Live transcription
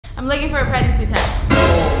I'm looking for a pregnancy test.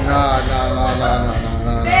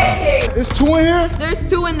 Nah. Babe. It's 2 in here? There's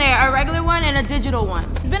 2 in there, a regular one and a digital one.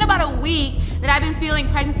 It's been about a week that I've been feeling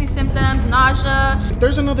pregnancy symptoms, nausea. If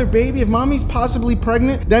there's another baby, if mommy's possibly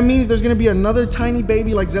pregnant, that means there's gonna be another tiny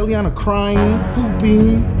baby like Zeliana crying,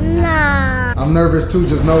 pooping. Nah. I'm nervous too,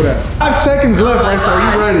 just know that. 5 seconds left, right? So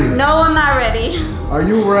are you ready? No, I'm not ready. Are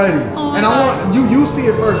you ready? Oh my and I want you see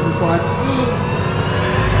it first before I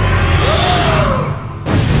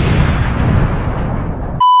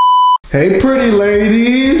Hey pretty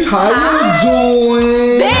ladies, how you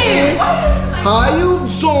doing? Babe! How you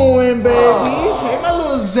doing, babies? Hey my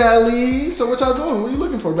little Zelly. So what y'all doing? What are you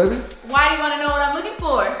looking for, baby? Why do you want to know what I'm looking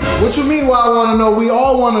for? What you mean why I want to know? We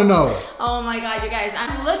all want to know. Oh my god, you guys.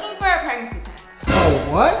 I'm looking for a pregnancy test.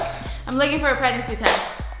 Oh, what? I'm looking for a pregnancy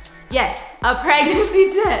test. Yes, a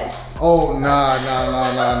pregnancy test. Oh, nah.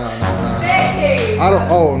 Babe! I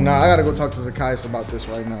gotta go talk to Zacchaeus about this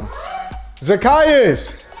right now.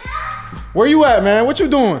 Zacchaeus! Where you at, man? What you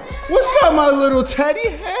doing? What's up, my little teddy?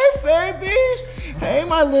 Hey, babies. Hey,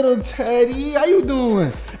 my little teddy. How you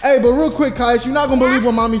doing? Hey, but real quick, Kaius, you're not gonna believe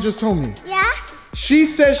what mommy just told me. Yeah? She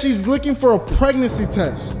said she's looking for a pregnancy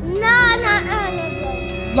test. No.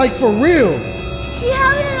 Like, for real. She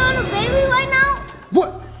having another baby right now?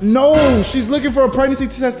 What? No, she's looking for a pregnancy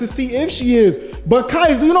test to see if she is. But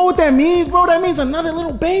Kaius, do you know what that means, bro? That means another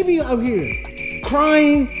little baby out here.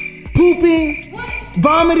 Crying, pooping,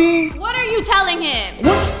 vomiting. What are you telling him?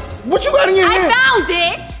 What you got in your hand? I found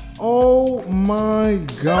it! Oh my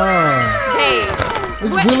god. Babe.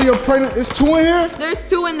 It's really a pregnant, it's 2 in here? There's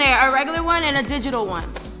 2 in there, a regular one and a digital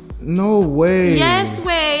one. No way. Yes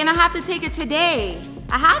way, and I have to take it today.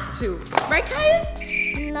 I have to. Right, Kaius?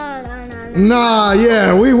 No. Nah,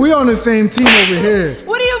 yeah, we on the same team over here.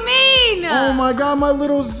 What do you mean? Oh my god, my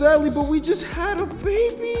little Zelly, but we just had a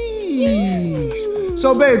baby.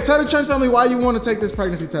 So babe, tell the Trench family why you want to take this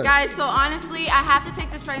pregnancy test. Guys, so honestly, I have to take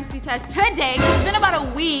this pregnancy test today because it's been about a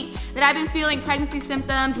week that I've been feeling pregnancy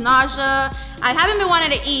symptoms, nausea. I haven't been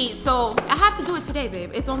wanting to eat, so I have to do it today,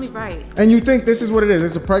 babe. It's only right. And you think this is what it is?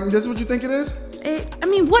 It's a pregnant, this is what you think it is? I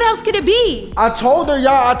mean, what else could it be? I told her,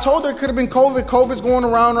 y'all, it could have been COVID. COVID's going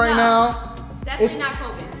around right now. Definitely not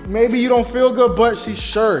COVID. Maybe you don't feel good, but she's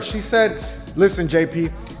sure. She said, listen,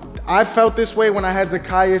 JP, I felt this way when I had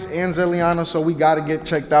Zacchaeus and Zeliana, so we gotta get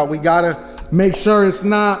checked out. We gotta make sure it's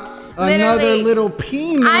not another little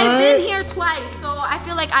peanut. I've been here twice, so I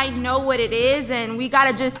feel like I know what it is, and we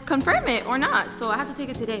gotta just confirm it or not. So I have to take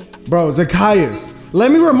it today. Bro, Zacchaeus, let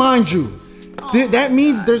me remind you. That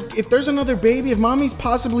means if there's another baby, if mommy's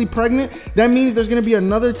possibly pregnant, that means there's gonna be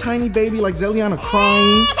another tiny baby like Zeliana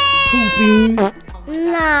crying, pooping.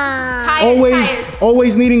 Nah.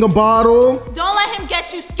 Always needing a bottle. Don't let him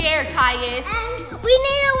get you scared, Kaius. And we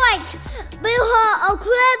need to build her a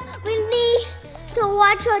crib. We need to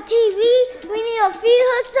watch her TV. We need to feed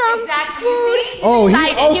her some food.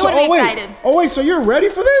 Oh wait, so you're ready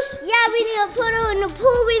for this? Yeah, we need to put her in the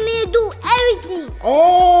pool. We need to do everything.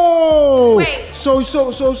 Oh. Wait. So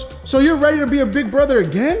you're ready to be a big brother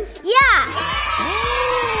again? Yeah.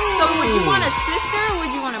 So would you want a sister or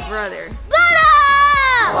would you want a brother? Brother!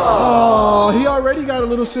 Oh, he already got a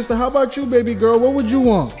little sister. How about you, baby girl? What would you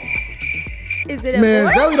want? Is it a Man,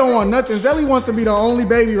 boy? Zelly don't want nothing. Zelly wants to be the only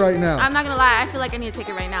baby right now. I'm not gonna lie, I feel like I need to take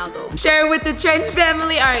it right now though. Share it with the Trench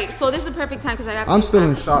family. All right, so this is a perfect time because I got I'm still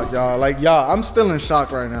in shock, y'all. I'm still in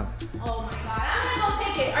shock right now. Oh my God, I'm gonna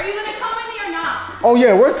go take it. Are you gonna come with me or not? Oh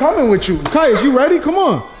yeah, we're coming with you. Kaius, you ready? Come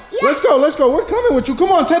on. Yeah. Let's go. We're coming with you.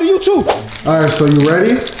 Come on, Teddy, you too. All right, so you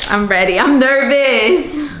ready? I'm ready, I'm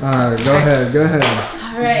nervous. All right, go ahead.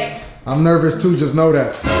 All right. I'm nervous too, just know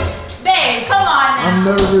that. Babe, come on now. I'm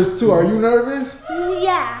nervous too. Are you nervous?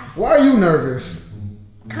 Yeah. Why are you nervous?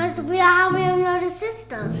 Because we are having another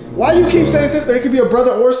sister. Why you keep saying sister? It could be a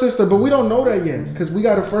brother or sister, but we don't know that yet. Because we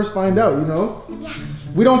got to first find out, you know? Yeah.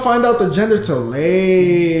 We don't find out the gender till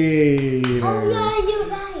later. Oh, yeah, you're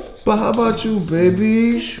right. But how about you,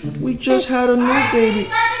 babies? We just had a new baby.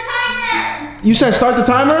 Start the timer. You said start the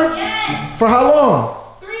timer? Yes. For how long?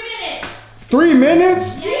 3 minutes. 3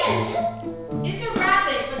 minutes? Yes. It's a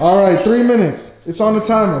rapid. All right, 3 minutes. It's on the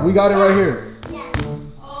timer. We got it right here.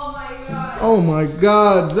 Oh my God. Oh my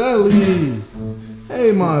God, Zelly.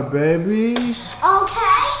 Hey, my babies.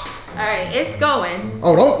 Okay. All right, it's going.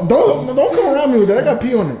 Oh, don't come around me with that. I got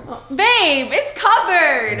pee on it. Oh, babe, it's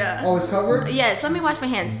covered. Oh, it's covered? Yes, let me wash my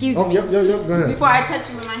hands. Excuse Oh, me. yep. Go ahead. Before I touch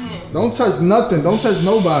you with my hand. Don't touch nothing. Don't touch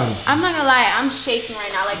nobody. I'm not gonna lie, I'm shaking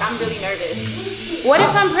right now. Like, I'm really nervous. What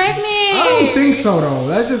if I'm pregnant? I don't think so, though.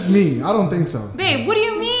 That's just me. I don't think so. Babe, what do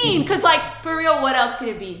you mean? Cause like, for real, what else could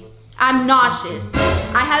it be? I'm nauseous.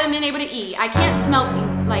 I haven't been able to eat. I can't smell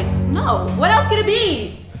things. Like, no. What else could it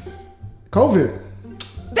be? COVID.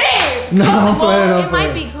 Babe! No, I'm playing. It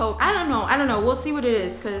might be COVID. I don't know. We'll see what it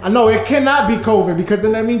is. Cause I know it cannot be COVID because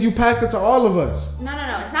then that means you passed it to all of us. No.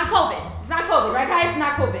 It's not COVID. It's not COVID, right, guys? It's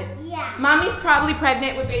not COVID. Yeah. Mommy's probably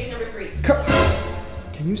pregnant with baby number 3.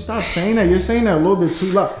 Can you stop saying that? You're saying that a little bit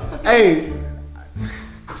too loud. Okay. Hey,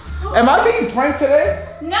 am I being pranked today?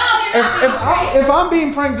 No, you're not. If I'm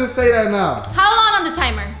being pranked, just say that now. How long on the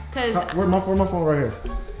timer? Cause where's my phone right here?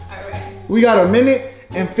 Alright. We got 1 minute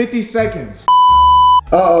and 50 seconds.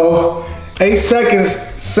 Uh-oh. 8 seconds.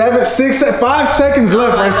 7, 6, 5 seconds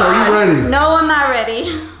left, right? So are you ready? No, I'm not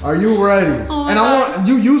ready. Are you ready? Oh my and God. I want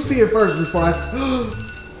you see it first before I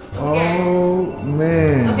Oh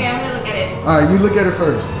man. Okay, I'm gonna look at it. Alright, you look at it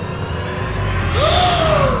first.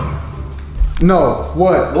 No,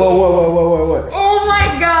 what? What? Oh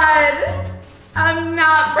my God. I'm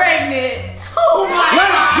not pregnant. Oh my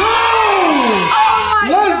Let's God. go! Oh my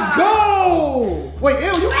Let's God. go! Wait,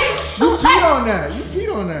 ew, you peed on that. You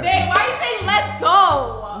peed on that. Babe, why are you saying let's go?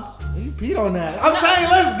 You peed on that. I'm saying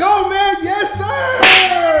let's go, man. Yes,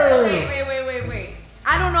 sir. Wait.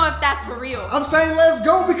 I don't know if that's for real. I'm saying let's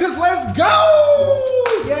go because let's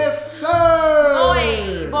go. Yes,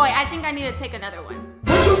 sir. Boy, I think I need to take another one.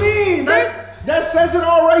 What you mean? That says it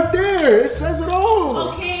all right there. It says it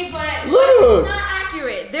all. Okay, but Look. it's not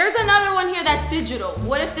accurate. There's another one here that's digital.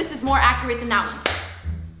 What if this is more accurate than that one?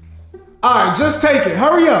 All right, just take it.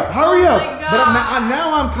 Hurry up. Oh my But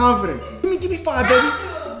now I'm confident. Give me 5, baby.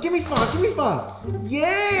 Give me 5.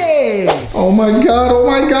 Yeah. Oh my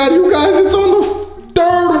God, you guys, it's on the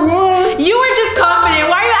 3rd one. You were just confident.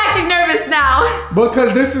 Why are you acting nervous now?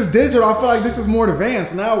 Because this is digital. I feel like this is more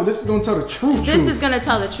advanced. Now this is gonna tell the truth. This is gonna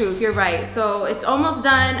tell the truth. You're right. So it's almost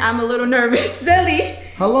done. I'm a little nervous. Zelly.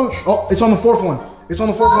 How long? Oh, it's on the 4th one. It's on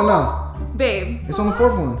the 4th one now. Babe. It's on the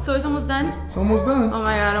 4th one. So it's almost done? It's almost done. Oh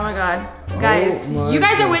my God. Guys, you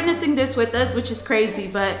guys are witnessing this with us, which is crazy,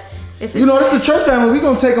 but if it's... You know, this is the church family. We're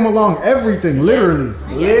gonna take them along everything, literally.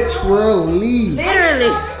 Yes. Literally.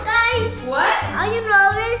 Guys, What? are you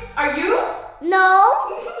nervous? Are you? No.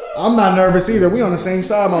 I'm not nervous either. We on the same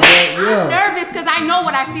side, my boy. Yeah. I'm nervous because I know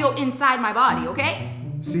what I feel inside my body, okay?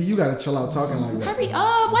 See, you gotta chill out talking like that. Hurry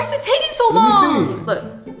up. Why is it taking so Let me long? see. Look.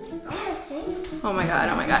 Oh my God.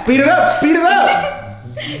 Speed it up.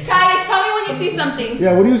 Guys, tell me when you see something.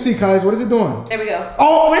 Yeah, what do you see, Kais? What is it doing? There we go.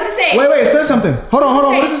 Oh, What does it say? Wait, it says something. Hold on.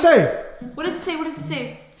 What does it say? What does it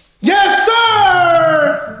say? Yes,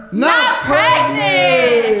 sir! Not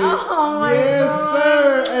pregnant! Oh my yes, God.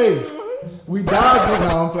 sir! Hey, we dodged it.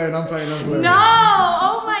 No, I'm playing. No!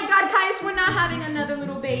 Oh my God, Kais, we're not having another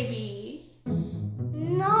little baby.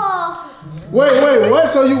 No. Wait, what?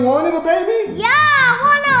 So you wanted a baby? Yeah, I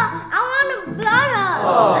want a brother.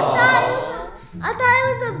 I thought it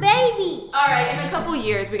was a baby. All right, in a couple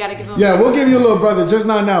years, we gotta give him. Yeah, we'll give you a little brother, just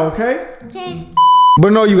not now, okay? Okay.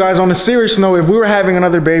 But no, you guys, on a serious note, if we were having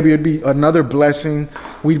another baby, it'd be another blessing.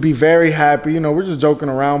 We'd be very happy. You know, we're just joking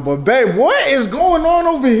around. But babe, what is going on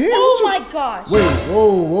over here? Oh my gosh. Wait,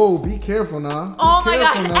 whoa, be careful now. Oh my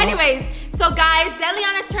God. Anyways, so guys,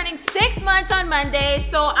 Zeliana's turning 6 months on Monday.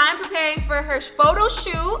 So I'm preparing for her photo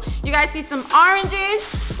shoot. You guys see some oranges,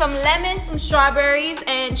 some lemons, some strawberries.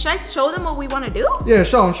 And should I show them what we want to do? Yeah,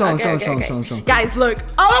 show them. Guys, look.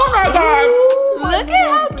 Oh my God. Look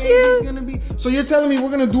at how cute. So you're telling me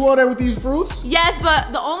we're gonna do all that with these fruits? Yes,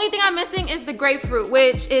 but the only thing I'm missing is the grapefruit,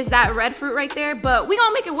 which is that red fruit right there. But we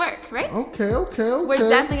gonna make it work, right? Okay. We're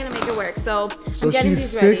definitely gonna make it work. So I'm getting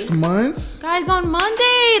she's these ready. 6 months? Guys, on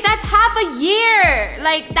Monday, that's half a year.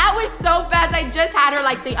 Like, that was so fast. I just had her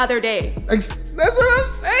like the other day. That's what I'm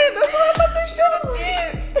saying. That's what I'm about to show the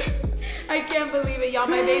I can't believe it, y'all.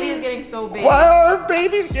 My baby is getting so big. Why are our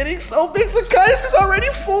babies getting so big? So Kais is already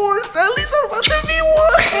 4. Sally's about to be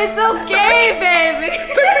 1. It's okay, baby.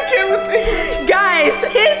 Take the camera. Guys,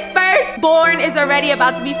 his firstborn is already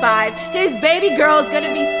about to be 5. His baby girl is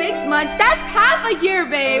gonna be 6 months. That's half a year,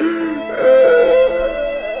 babe.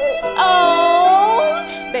 Oh,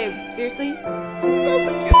 babe, seriously?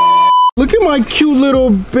 Look at my cute little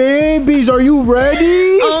babies. Are you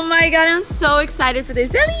ready? Oh my God, I'm so excited for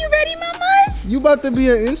this. Zelly, you ready, mamas? You about to be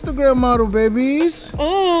an Instagram model, babies.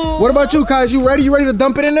 Oh. What about you, Kais? You ready? You ready to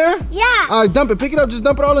dump it in there? Yeah. All right, dump it. Pick it up. Just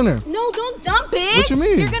dump it all in there. No, don't dump it. What you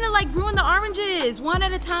mean? You're gonna like ruin the oranges one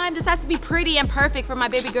at a time. This has to be pretty and perfect for my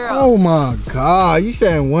baby girl. Oh my God. You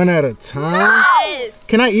saying 1 at a time? Yes.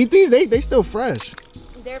 Can I eat these? They still fresh.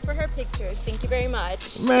 They're for her pictures. Thank you very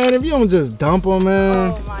much. Man, if you don't just dump them,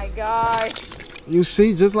 man. Oh my gosh. You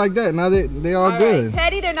see, just like that. Now they all good. Right,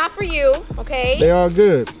 Teddy, they're not for you, okay? They all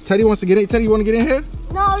good. Teddy wants to get in. Teddy, you want to get in here?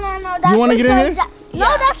 No. That's You want to get in here?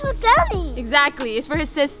 No, that's for Sally. Exactly. It's for his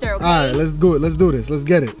sister, okay? All right, let's do it. Let's do this. Let's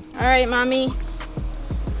get it. All right, mommy.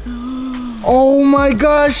 Oh my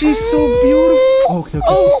gosh, she's so beautiful. Okay.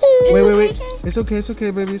 Oh, Wait. It's okay,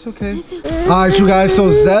 baby. It's okay. All right, you guys. So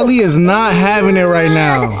Zelly is not having it right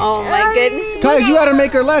now. Oh my goodness. Guys, you gotta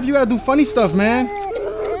make her laugh. You gotta do funny stuff, man.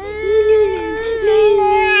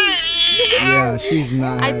 Yeah, she's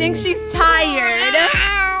not. I think she's tired.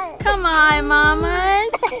 Come on,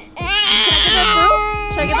 mamas. Should I give her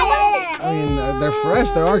fruit? Should I give her one? I mean, they're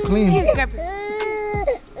fresh. They are clean. Grab it.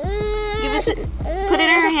 Give it to, put it in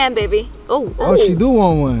her hand, baby. Oh, she do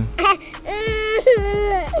want one.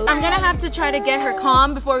 I'm gonna have to try to get her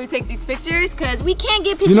calm before we take these pictures, because we can't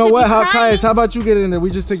get pictures. You know what? How crying. Kaius, how about you get in there? We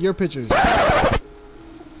just take your pictures.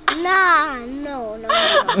 Nah, no.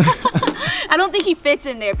 I don't think he fits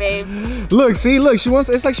in there, babe. Look, see, look, she wants.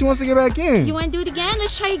 It's like she wants to get back in. You want to do it again?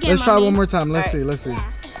 Let's try again, Let's try mommy. one more time. Let's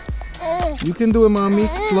All see. You can do it, mommy.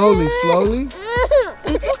 Slowly.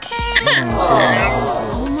 It's okay.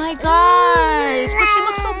 Oh my gosh. But she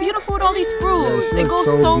looks so beautiful with all these fruits. Yeah, it goes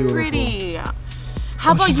so so pretty.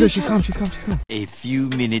 How about you? She's calm. A few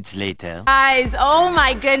minutes later. Guys, oh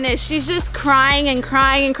my goodness. She's just crying and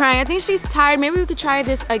crying and crying. I think she's tired. Maybe we could try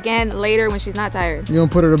this again later when she's not tired. You gonna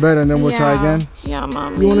put her to bed and then we'll try again? Yeah,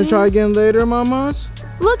 mommy. You wanna try again later, mamas?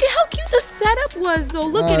 Look at how cute the setup was, though.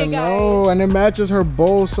 Look at it, guys. Oh, and it matches her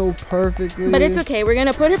bowl so perfectly. But it's okay. We're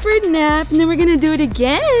gonna put her for a nap, and then we're gonna do it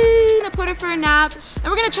again. We're gonna put her for a nap, and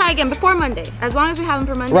we're gonna try again before Monday. As long as we have them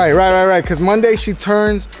for Monday. Right. Because Monday she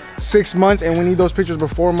turns 6 months, and we need those pictures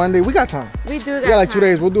before Monday. We got time. We do got We got like time. 2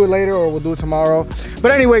 days. We'll do it later or we'll do it tomorrow.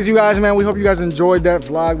 But anyways, you guys, man, we hope you guys enjoyed that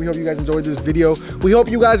vlog. We hope you guys enjoyed this video. We hope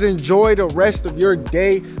you guys enjoy the rest of your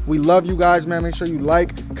day. We love you guys, man. Make sure you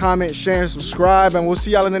like, comment, share, and subscribe, and we'll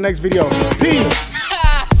see y'all in the next video. Peace.